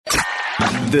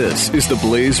This is the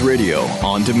Blaze Radio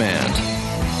on demand.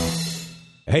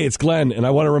 Hey, it's Glenn, and I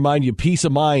want to remind you, peace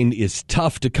of mind is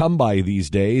tough to come by these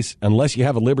days unless you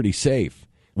have a Liberty Safe.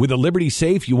 With a Liberty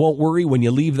Safe, you won't worry when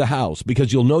you leave the house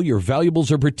because you'll know your valuables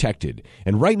are protected.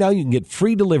 And right now, you can get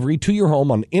free delivery to your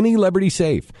home on any Liberty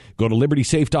Safe. Go to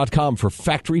LibertySafe.com for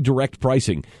factory direct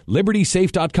pricing.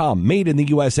 LibertySafe.com, made in the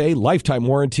USA, lifetime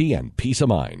warranty, and peace of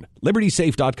mind.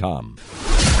 LibertySafe.com.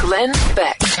 Glenn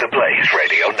Beck. The Blaze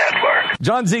Radio Network.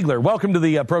 John Ziegler, welcome to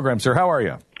the program, sir. How are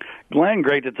you? Glenn,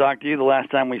 great to talk to you. The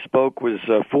last time we spoke was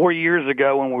 4 years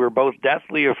ago when we were both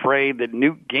deathly afraid that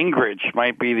Newt Gingrich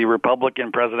might be the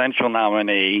Republican presidential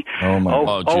nominee.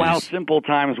 Oh, how simple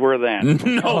times were then.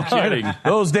 No kidding.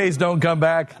 Those days don't come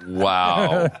back.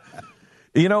 Wow.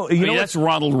 You know, that's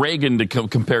Ronald Reagan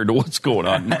compared to what's going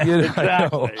on.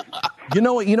 Exactly. You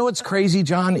know what's crazy,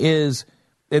 John, is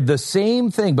the same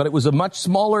thing, but it was a much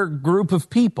smaller group of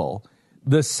people.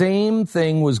 The same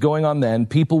thing was going on then.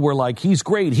 People were like, he's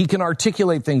great. He can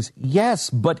articulate things.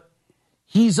 Yes, but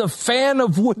he's a fan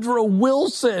of Woodrow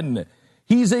Wilson.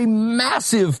 He's a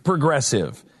massive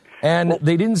progressive. And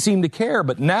they didn't seem to care.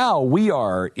 But now we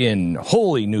are in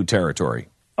wholly new territory.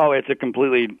 Oh, it's a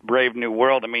completely brave new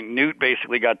world. I mean, Newt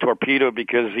basically got torpedoed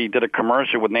because he did a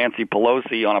commercial with Nancy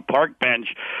Pelosi on a park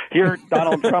bench. Here,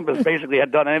 Donald Trump has basically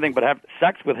had done anything but have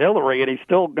sex with Hillary, and he's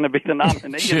still going to be the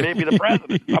nominee and maybe the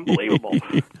president. Unbelievable.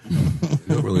 You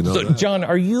don't really know that. John,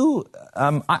 are you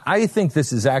I think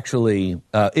this is actually,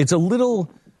 it's a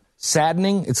little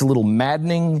saddening, it's a little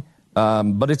maddening,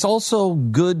 but it's also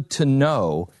good to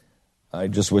know. I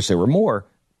just wish there were more.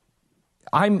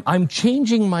 I'm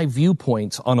changing my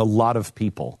viewpoints on a lot of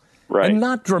people. Right. And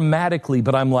not dramatically,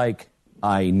 but I'm like,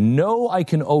 I know I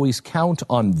can always count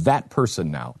on that person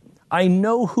now. I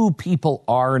know who people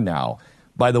are now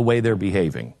by the way they're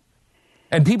behaving.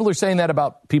 And people are saying that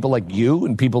about people like you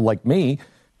and people like me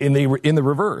in the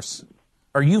reverse.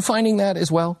 Are you finding that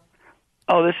as well?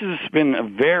 Oh, this has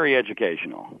been very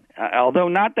educational, although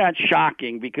not that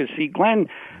shocking because, see, Glenn...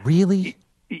 Really?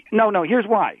 No, here's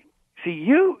why. See,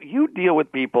 you deal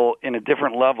with people in a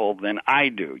different level than I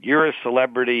do. You're a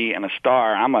celebrity and a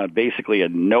star. I'm basically a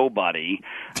nobody,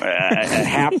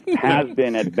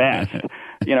 has-been at best.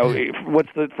 You know, what's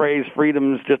the phrase?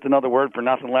 Freedom's just another word for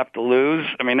nothing left to lose.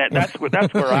 I mean, that's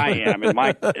where I am in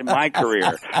my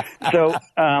career. So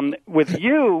with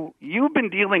you've been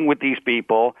dealing with these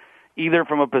people either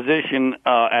from a position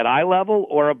at eye level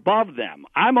or above them.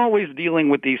 I'm always dealing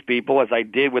with these people, as I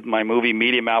did with my movie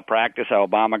Media Malpractice, how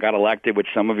Obama got elected, which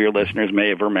some of your listeners may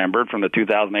have remembered from the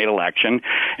 2008 election,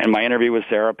 and my interview with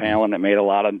Sarah Palin that made a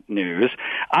lot of news.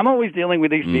 I'm always dealing with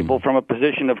these people from a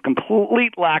position of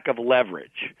complete lack of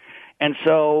leverage. And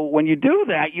so when you do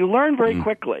that, you learn very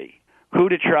quickly who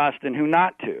to trust and who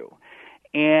not to.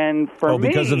 And for me,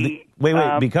 because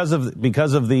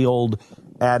of the old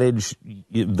adage,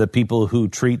 the people who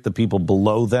treat the people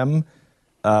below them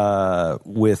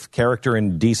with character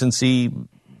and decency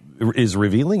is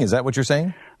revealing. Is that what you're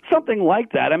saying? Something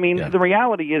like that. I mean, The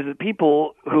reality is that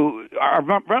people who are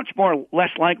much less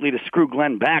likely to screw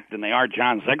Glenn Beck than they are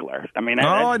John Ziegler. I mean,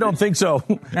 I don't think so.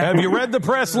 Have you read the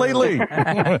press lately?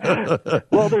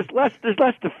 Well, there's less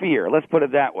to fear. Let's put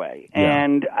it that way. Yeah.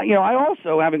 And I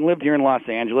also, having lived here in Los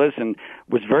Angeles, and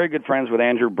was very good friends with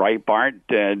Andrew Breitbart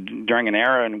during an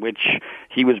era in which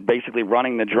he was basically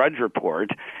running the Drudge Report,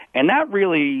 and that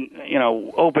really,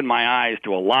 opened my eyes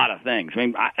to a lot of things. I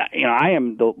mean, I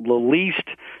am the least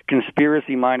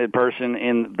conspiracy-minded person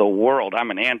in the world.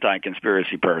 I'm an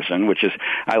anti-conspiracy person, which is,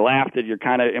 I laughed at you're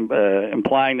kind of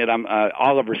implying that I'm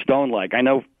Oliver Stone-like. I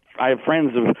know I have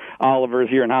friends of Oliver's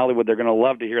here in Hollywood. They're going to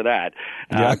love to hear that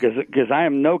because I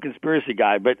am no conspiracy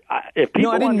guy. But if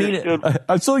people understood... mean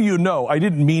it. So I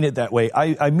didn't mean it that way.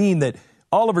 I mean that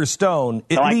Oliver Stone,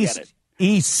 at least...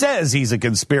 He says he's a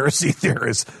conspiracy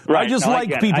theorist. Right. I just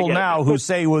like people now who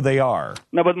say who they are.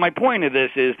 No, but my point of this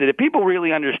is that if people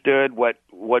really understood what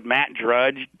Matt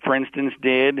Drudge, for instance,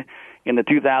 did in the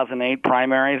 2008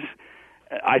 primaries,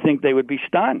 I think they would be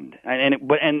stunned. And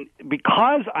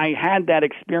because I had that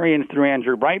experience through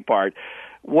Andrew Breitbart,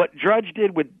 what Drudge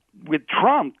did with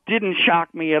Trump didn't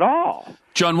shock me at all.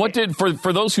 John,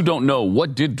 for those who don't know,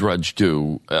 what did Drudge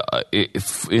do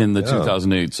in the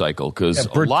 2008 cycle? Because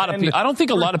a lot of people, I don't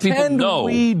think a lot of people know.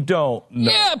 We don't know.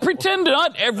 Yeah, pretend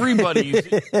not everybody's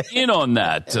in on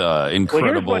that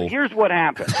incredible. Well, here's what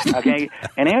happened, okay?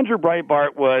 And Andrew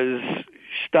Breitbart was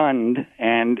stunned,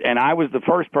 and I was the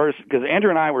first person, because Andrew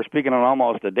and I were speaking on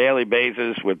almost a daily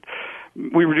basis with.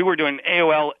 We were doing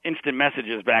AOL instant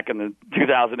messages back in the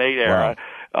 2008 era,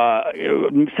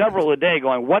 several a day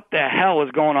going, what the hell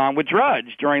is going on with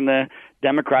Drudge during the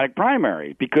Democratic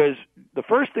primary? Because the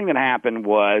first thing that happened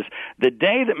was the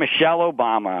day that Michelle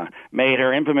Obama made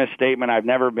her infamous statement, "I've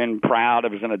never been proud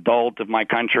as an adult of my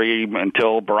country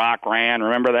until Barack ran."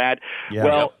 Remember that? Yeah.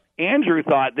 Well, Andrew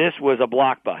thought this was a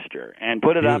blockbuster and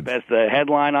put it up as the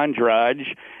headline on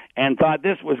Drudge and thought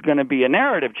this was going to be a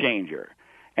narrative changer.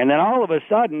 And then all of a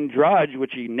sudden, Drudge,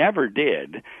 which he never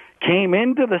did, came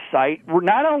into the site,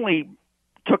 not only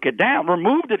took it down,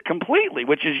 removed it completely,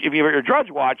 which is, if you're a Drudge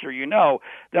watcher, you know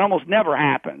that almost never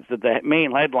happens, that the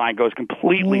main headline goes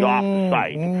completely off the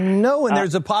site. No, and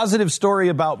there's a positive story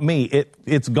about me.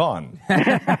 It's gone.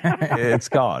 It's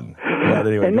gone. But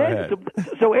anyway, go ahead.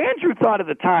 So Andrew thought at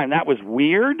the time that was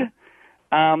weird,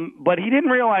 but he didn't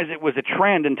realize it was a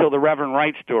trend until the Reverend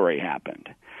Wright story happened.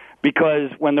 Because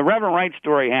when the Reverend Wright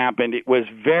story happened, it was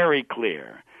very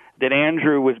clear that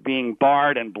Andrew was being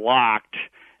barred and blocked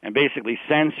and basically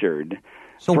censored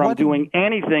from doing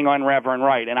anything on Reverend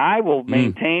Wright. And I will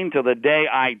maintain to the day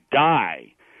I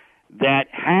die that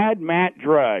had Matt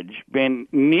Drudge been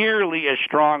nearly as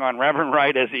strong on Reverend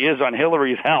Wright as he is on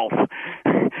Hillary's health,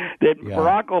 that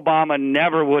Barack Obama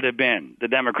never would have been the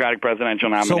Democratic presidential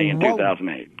nominee in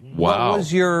 2008. Wow. What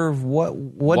was your what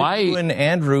did you and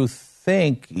Andrew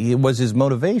think was his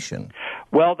motivation?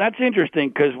 Well, that's interesting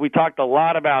because we talked a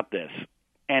lot about this.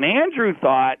 And Andrew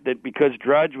thought that because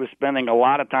Drudge was spending a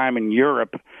lot of time in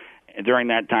Europe during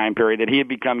that time period, that he had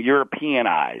become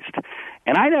Europeanized.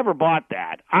 And I never bought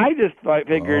that. I just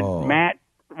figured Matt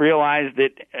realized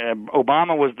that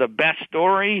Obama was the best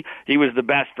story, he was the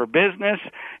best for business,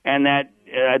 and that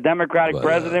a Democratic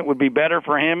president would be better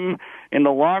for him in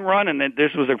the long run, and that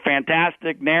this was a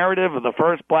fantastic narrative of the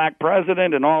first black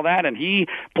president and all that. And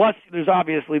plus there's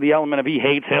obviously the element of he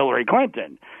hates Hillary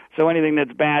Clinton. So anything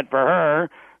that's bad for her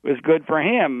was good for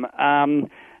him.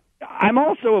 I'm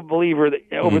also a believer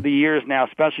that over the years now,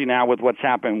 especially now with what's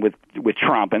happened with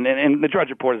Trump, and the Drudge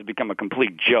Report has become a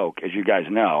complete joke, as you guys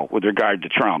know, with regard to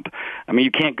Trump. I mean,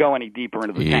 you can't go any deeper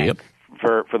into the tank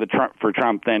for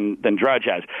Trump than Drudge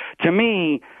has. To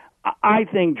me, I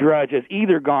think Drudge has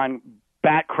either gone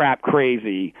bat crap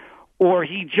crazy or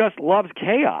he just loves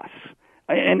chaos,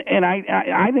 and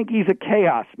I think he's a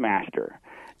chaos master.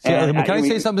 Can I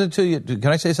say something to you? Can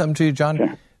I say something to you, John?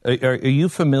 Sure. Are you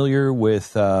familiar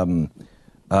with Dugin,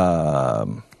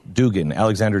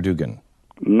 Alexander Dugin?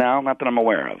 No, not that I'm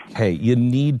aware of. Hey, you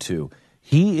need to.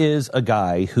 He is a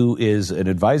guy who is an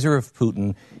advisor of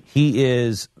Putin. He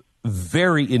is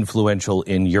very influential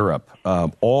in Europe.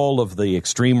 All of the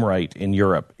extreme right in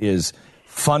Europe is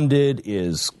funded,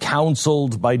 is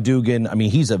counseled by Dugin. I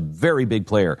mean, he's a very big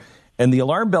player. And the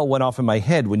alarm bell went off in my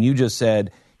head when you just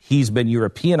said he's been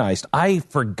Europeanized. I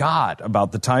forgot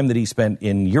about the time that he spent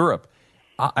in Europe.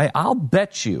 I'll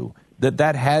bet you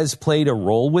that has played a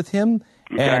role with him.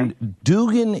 Okay. And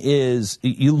Dugin is,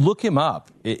 you look him up,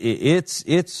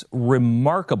 it's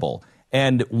remarkable.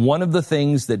 And one of the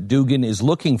things that Dugin is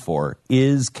looking for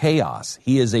is chaos.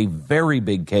 He is a very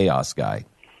big chaos guy.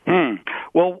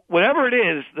 Well, whatever it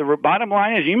is, the bottom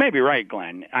line is, you may be right,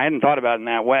 Glenn. I hadn't thought about it in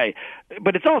that way.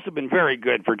 But it's also been very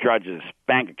good for Drudge's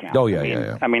bank account. Oh,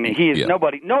 yeah. I mean, he is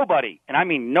nobody, and I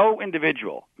mean no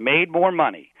individual, made more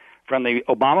money from the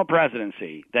Obama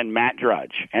presidency than Matt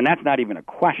Drudge. And that's not even a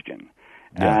question.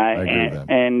 Yeah, I agree with that.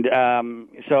 And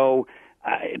so,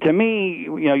 to me,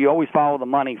 you always follow the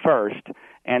money first.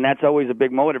 And that's always a big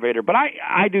motivator. But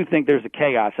I do think there's a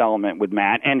chaos element with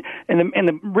Matt. And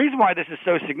the reason why this is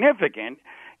so significant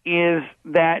is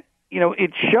that,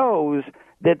 it shows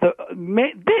that the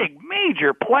big,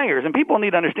 major players, and people need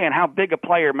to understand how big a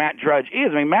player Matt Drudge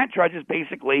is. I mean, Matt Drudge is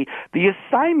basically the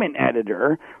assignment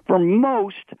editor for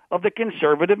most of the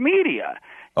conservative media.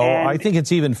 Oh, I think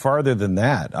it's even farther than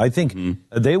that. I think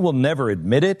they will never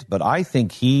admit it, but I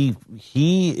think he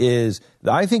is.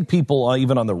 I think people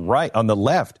even on the right, on the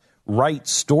left, write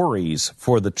stories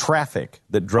for the traffic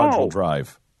that Drudge will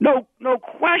drive. No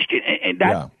question.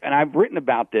 And I've written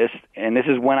about this, and this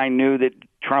is when I knew that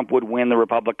Trump would win the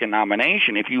Republican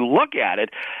nomination. If you look at it,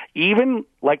 even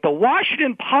like the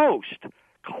Washington Post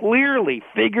clearly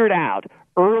figured out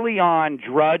early on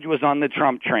Drudge was on the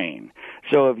Trump train.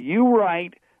 So if you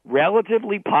write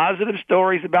relatively positive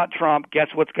stories about Trump, guess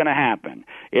what's going to happen?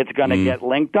 It's going to get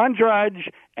linked on Drudge,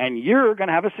 and you're going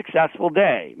to have a successful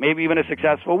day, maybe even a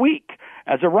successful week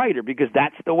as a writer, because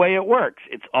that's the way it works.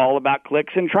 It's all about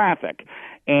clicks and traffic.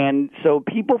 And so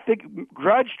people think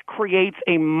Drudge creates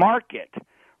a market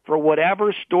for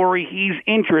whatever story he's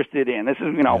interested in. This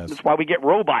is, that's why we get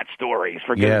robot stories,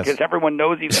 because everyone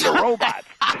knows he's into robots.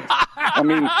 I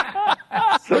mean,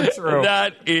 so true.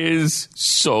 That is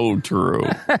so true.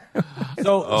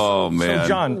 So,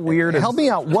 John, help me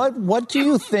out. What do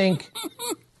you think?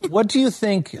 What do you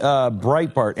think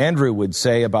Breitbart, Andrew, would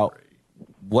say about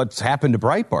what's happened to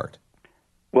Breitbart?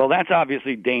 Well, that's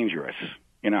obviously dangerous,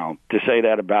 to say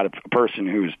that about a person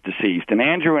who's deceased. And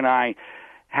Andrew and I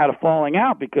had a falling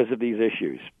out because of these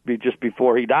issues just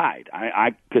before he died.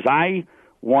 Because I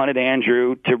wanted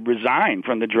Andrew to resign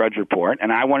from the Drudge Report,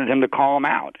 and I wanted him to call him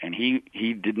out. And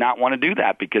he did not want to do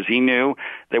that because he knew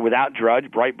that without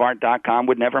Drudge, Breitbart.com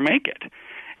would never make it.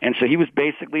 And so he was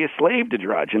basically a slave to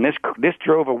Drudge. And this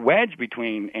drove a wedge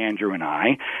between Andrew and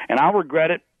I, and I'll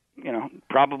regret it,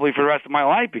 probably for the rest of my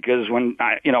life, because when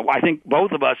I think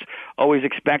both of us always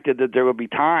expected that there would be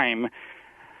time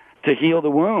to heal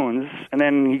the wounds, and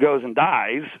then he goes and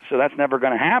dies, so that's never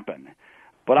going to happen.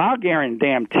 But I'll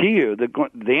guarantee you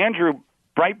the Andrew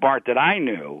Breitbart that I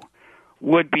knew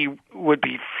would be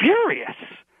furious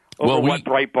over what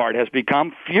Breitbart has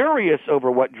become, furious over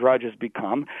what Drudge has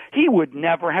become. He would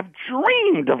never have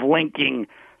dreamed of linking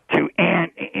to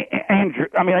Andrew.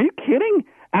 I mean, are you kidding?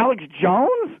 Alex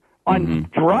Jones on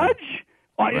Drudge?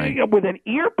 Right. With an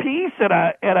earpiece at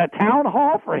a town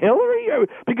hall for Hillary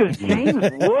because James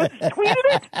Woods tweeted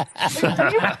it?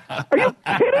 Are you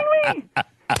kidding me?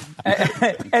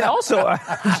 And also,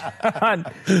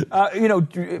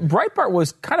 Breitbart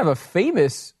was kind of a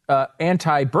famous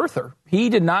anti-birther. He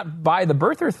did not buy the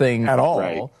birther thing at all,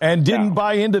 right. And didn't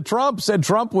buy into Trump. Said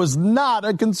Trump was not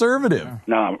a conservative.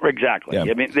 No, exactly. Yeah.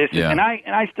 I mean, and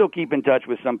I still keep in touch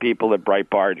with some people at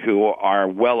Breitbart who are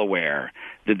well aware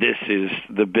that this is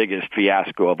the biggest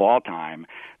fiasco of all time.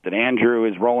 That Andrew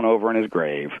is rolling over in his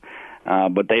grave,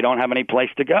 but they don't have any place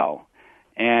to go.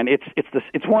 And it's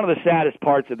one of the saddest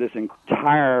parts of this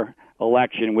entire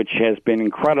election, which has been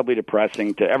incredibly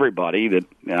depressing to everybody. That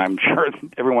I'm sure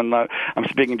everyone I'm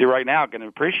speaking to right now can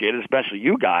appreciate it, especially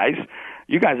you guys.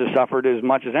 You guys have suffered as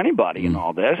much as anybody in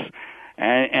all this,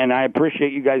 and I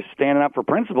appreciate you guys standing up for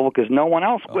principle because no one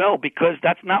else will, because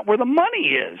that's not where the money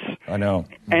is. I know,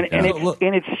 and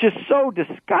it's just so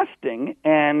disgusting.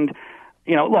 And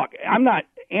look,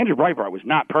 Andrew Breitbart was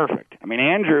not perfect. I mean,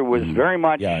 Andrew was very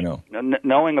much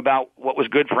knowing about what was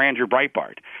good for Andrew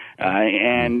Breitbart,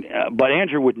 but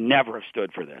Andrew would never have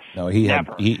stood for this. No, he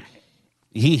never.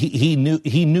 He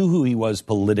knew who he was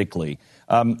politically.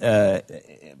 John,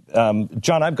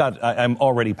 I'm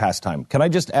already past time. Can I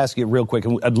just ask you real quick?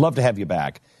 I'd love to have you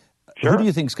back. Sure. Who do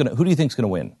you think's going to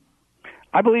win?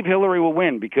 I believe Hillary will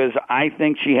win because I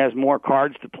think she has more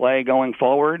cards to play going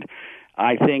forward.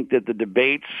 I think that the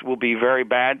debates will be very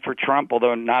bad for Trump,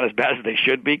 although not as bad as they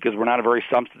should be because we're not a very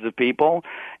substantive people.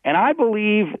 And I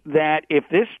believe that if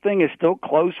this thing is still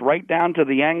close right down to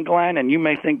the end, Glenn, and you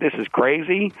may think this is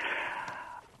crazy,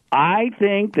 I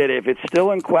think that if it's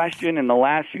still in question in the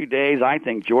last few days, I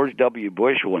think George W.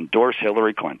 Bush will endorse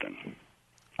Hillary Clinton.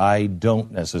 I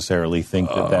don't necessarily think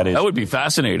that is. That would be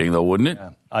fascinating, though, wouldn't it?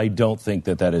 I don't think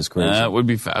that is crazy. That would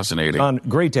be fascinating. John,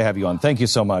 great to have you on. Thank you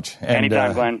so much.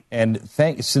 Anytime, Glenn. And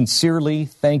sincerely,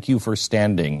 thank you for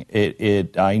standing.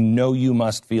 I know you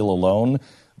must feel alone,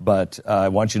 but I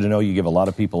want you to know you give a lot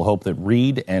of people hope that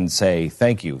read and say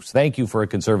thank you. Thank you for a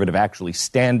conservative actually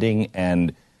standing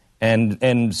and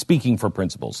speaking for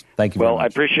principles. Thank you very much. Well, I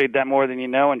appreciate that more than you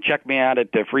know, and check me out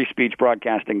at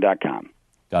freespeechbroadcasting.com.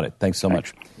 Got it. Thanks so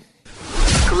much.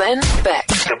 Glenn Beck.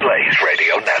 The Blaze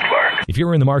Radio Network. If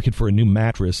you're in the market for a new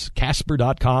mattress,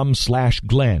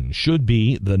 Casper.com/Glenn should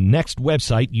be the next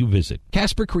website you visit.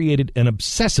 Casper created an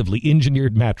obsessively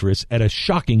engineered mattress at a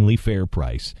shockingly fair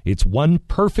price. It's one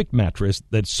perfect mattress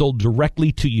that's sold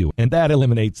directly to you, and that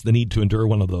eliminates the need to endure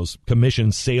one of those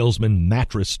commission salesman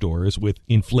mattress stores with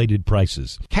inflated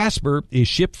prices. Casper is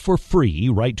shipped for free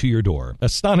right to your door,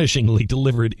 astonishingly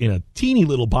delivered in a teeny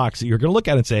little box that you're going to look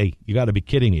at and say, you got to be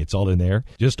kidding me, it's all in there.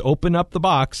 Just open up the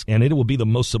box, and it will be the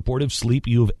most supportive sleep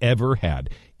you've ever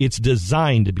had. It's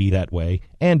designed to be that way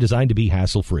and designed to be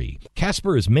hassle-free.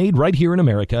 Casper is made right here in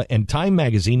America, and Time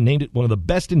Magazine named it one of the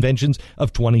best inventions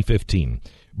of 2015.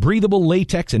 Breathable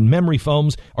latex and memory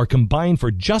foams are combined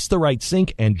for just the right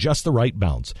sink and just the right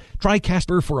bounce. Try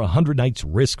Casper for 100 nights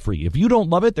risk-free. If you don't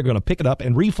love it, they're going to pick it up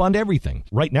and refund everything.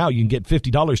 Right now, you can get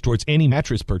 $50 towards any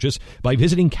mattress purchase by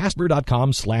visiting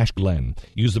Casper.com/Glenn.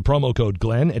 Use the promo code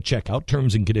Glenn at checkout.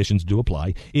 Terms and conditions do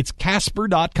apply. It's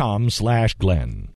Casper.com/Glenn.